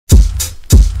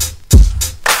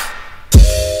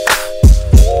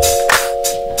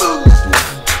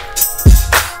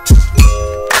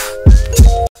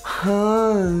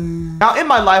Now, in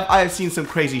my life, I have seen some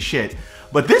crazy shit,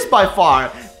 but this by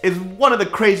far is one of the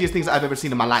craziest things I've ever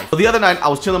seen in my life. So the other night, I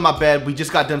was chilling in my bed. We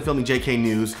just got done filming JK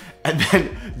News, and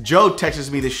then Joe texts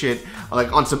me this shit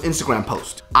like on some Instagram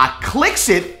post. I clicks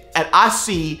it, and I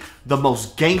see the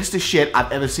most gangster shit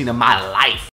I've ever seen in my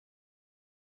life.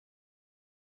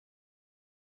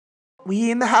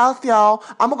 We in the house, y'all.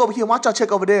 I'm gonna go over here and watch y'all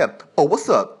check over there. Oh, what's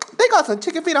up? They got some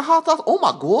chicken feet and hot sauce. Oh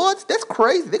my god, that's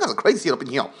crazy. They got some crazy shit up in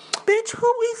here. Bitch,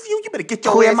 who is you? You better get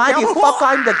your ass down. Motherfucker,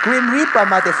 I'm the Grim Reaper,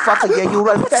 motherfucker. Yeah, you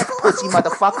run fast, pussy,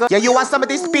 motherfucker. Yeah, you want some of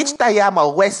this bitch? I am a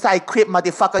West Side Crip,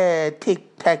 motherfucker. Yeah,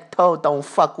 tic-tac-toe, don't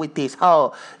fuck with this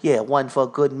hoe. Yeah, one for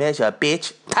good measure,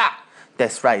 bitch. Ha!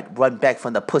 That's right, run back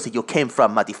from the pussy you came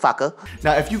from, motherfucker.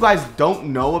 Now, if you guys don't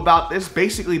know about this,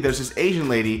 basically there's this Asian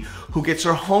lady who gets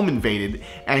her home invaded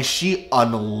and she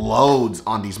unloads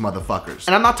on these motherfuckers.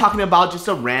 And I'm not talking about just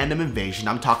a random invasion.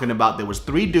 I'm talking about there was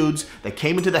 3 dudes that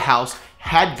came into the house,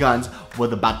 had guns,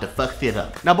 was about to fuck it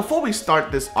up. Now, before we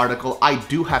start this article, I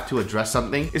do have to address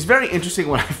something. It's very interesting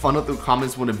when I funnel through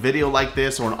comments when a video like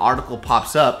this or an article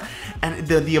pops up, and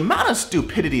the amount of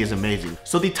stupidity is amazing.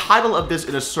 So the title of this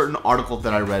in a certain article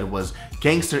that I read was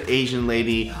Gangster Asian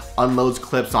Lady Unloads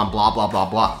Clips on blah, blah, blah,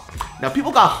 blah. Now,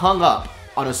 people got hung up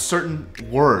on a certain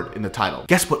word in the title.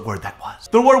 Guess what word that was?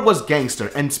 The word was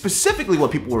gangster, and specifically what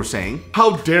people were saying,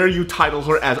 how dare you title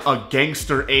her as a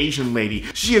gangster Asian lady?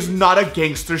 She is not a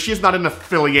gangster, she is not an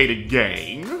affiliated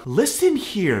gang. Listen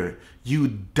here, you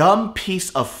dumb piece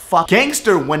of fuck.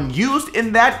 Gangster, when used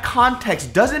in that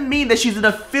context, doesn't mean that she's an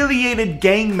affiliated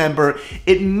gang member.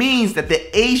 It means that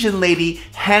the Asian lady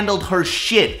handled her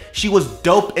shit. She was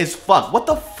dope as fuck. What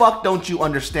the fuck don't you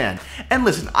understand? And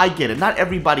listen, I get it. Not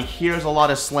everybody hears a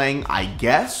lot of slang, I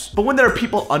guess. But when there are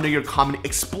people under your comment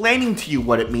explaining to you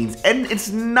what it means, and it's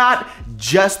not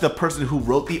just the person who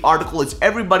wrote the article, it's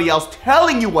everybody else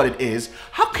telling you what it is,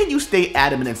 how can you stay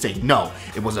adamant and say, no,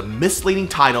 it was a misleading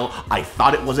title, I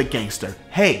thought it was a gangster?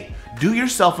 Hey, do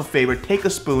yourself a favor, take a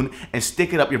spoon and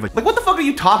stick it up your vagina. Like, what the fuck are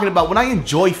you talking about? When I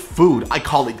enjoy food, I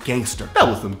call it gangster. That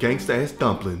was some gangsta ass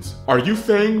dumplings. Are you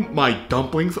saying my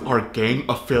dumplings are gang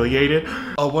affiliated?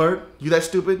 A word? You that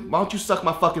stupid? Why don't you suck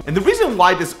my fucking... And the reason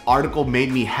why this article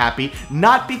made me happy,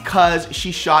 not because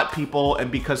she shot people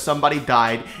and because somebody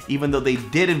died, even though they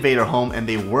did invade her home and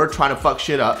they were trying to fuck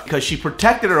shit up, because she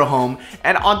protected her home.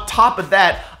 And on top of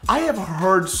that, I have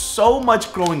heard so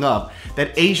much growing up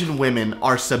that Asian women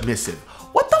are submissive.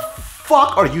 What the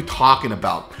fuck are you talking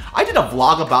about? I did a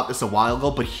vlog about this a while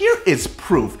ago, but here is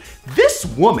proof. This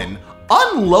woman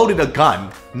unloaded a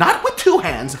gun, not with 2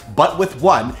 hands, but with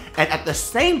 1, and at the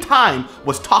same time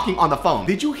was talking on the phone.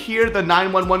 Did you hear the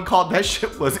 911 call? That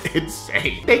shit was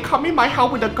insane. They come in my house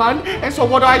with a gun, and so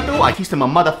what do? I teach them a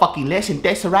motherfucking lesson,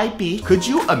 that's right, bitch. Could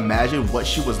you imagine what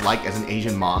she was like as an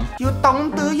Asian mom? You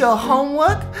don't do your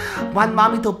homework? Want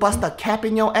mommy to bust a cap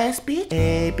in your ass, bitch?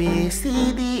 A, B,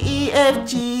 C, D, E, F,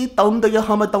 G. Don't do your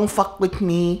homework, don't fuck with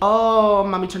me. Oh,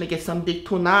 mommy trying to get some dick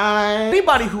tonight.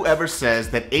 Anybody who ever says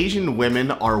that Asian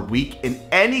women are weak in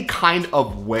any kind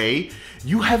of way,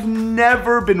 you have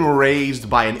never been raised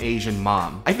by an Asian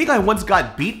mom. I think I once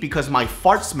got beat because my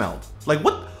fart smelled. Like,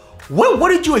 what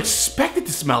did you expect it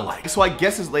to smell like? So I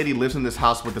guess this lady lives in this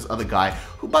house with this other guy,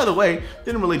 who, by the way,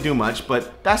 didn't really do much,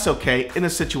 but that's okay. In a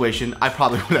situation, I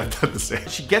probably would have done the same.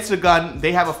 She gets a gun,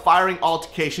 they have a firing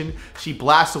altercation, she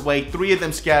blasts away, 3 of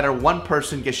them scatter, 1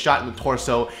 person gets shot in the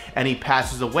torso, and he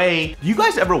passes away. Do you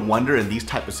guys ever wonder in these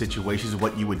type of situations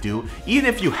what you would do, even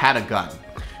if you had a gun?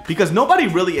 Because nobody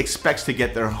really expects to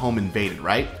get their home invaded,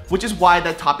 right? Which is why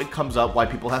that topic comes up, why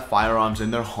people have firearms in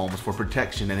their homes for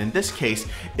protection. And in this case,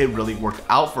 it really worked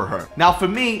out for her. Now for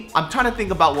me, I'm trying to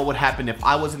think about what would happen if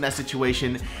I was in that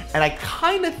situation. And I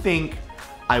kind of think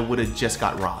I would have just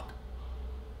got robbed.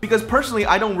 Because personally,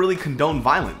 I don't really condone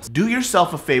violence. Do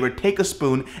yourself a favor, take a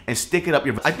spoon and stick it up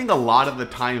your... I think a lot of the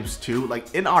times too,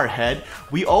 like in our head,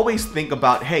 we always think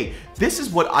about, hey, this is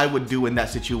what I would do in that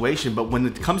situation. But when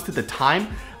it comes to the time,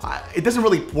 it doesn't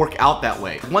really work out that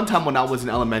way. One time when I was in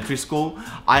elementary school,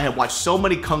 I had watched so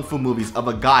many kung fu movies of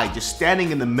a guy just standing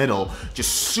in the middle,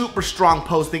 just super strong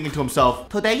pose, thinking to himself,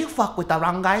 today you fuck with the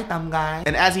wrong guy, dumb guy.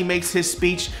 And as he makes his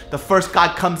speech, the first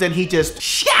guy comes in, he just,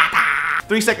 shut up!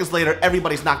 3 seconds later,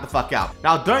 everybody's knocked the fuck out.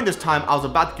 Now, during this time, I was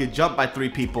about to get jumped by 3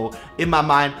 people. In my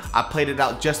mind, I played it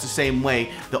out just the same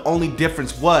way. The only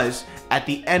difference was, at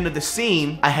the end of the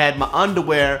scene, I had my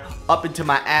underwear up into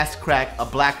my ass crack, a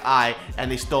black eye,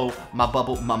 and they stole my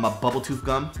bubble tooth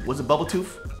gum. Was it bubble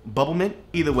tooth? Bubble mint?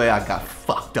 Either way, I got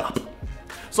fucked up.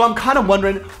 So I'm kind of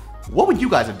wondering, what would you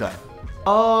guys have done?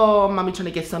 Oh, mommy trying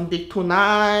to get some dick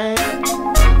tonight.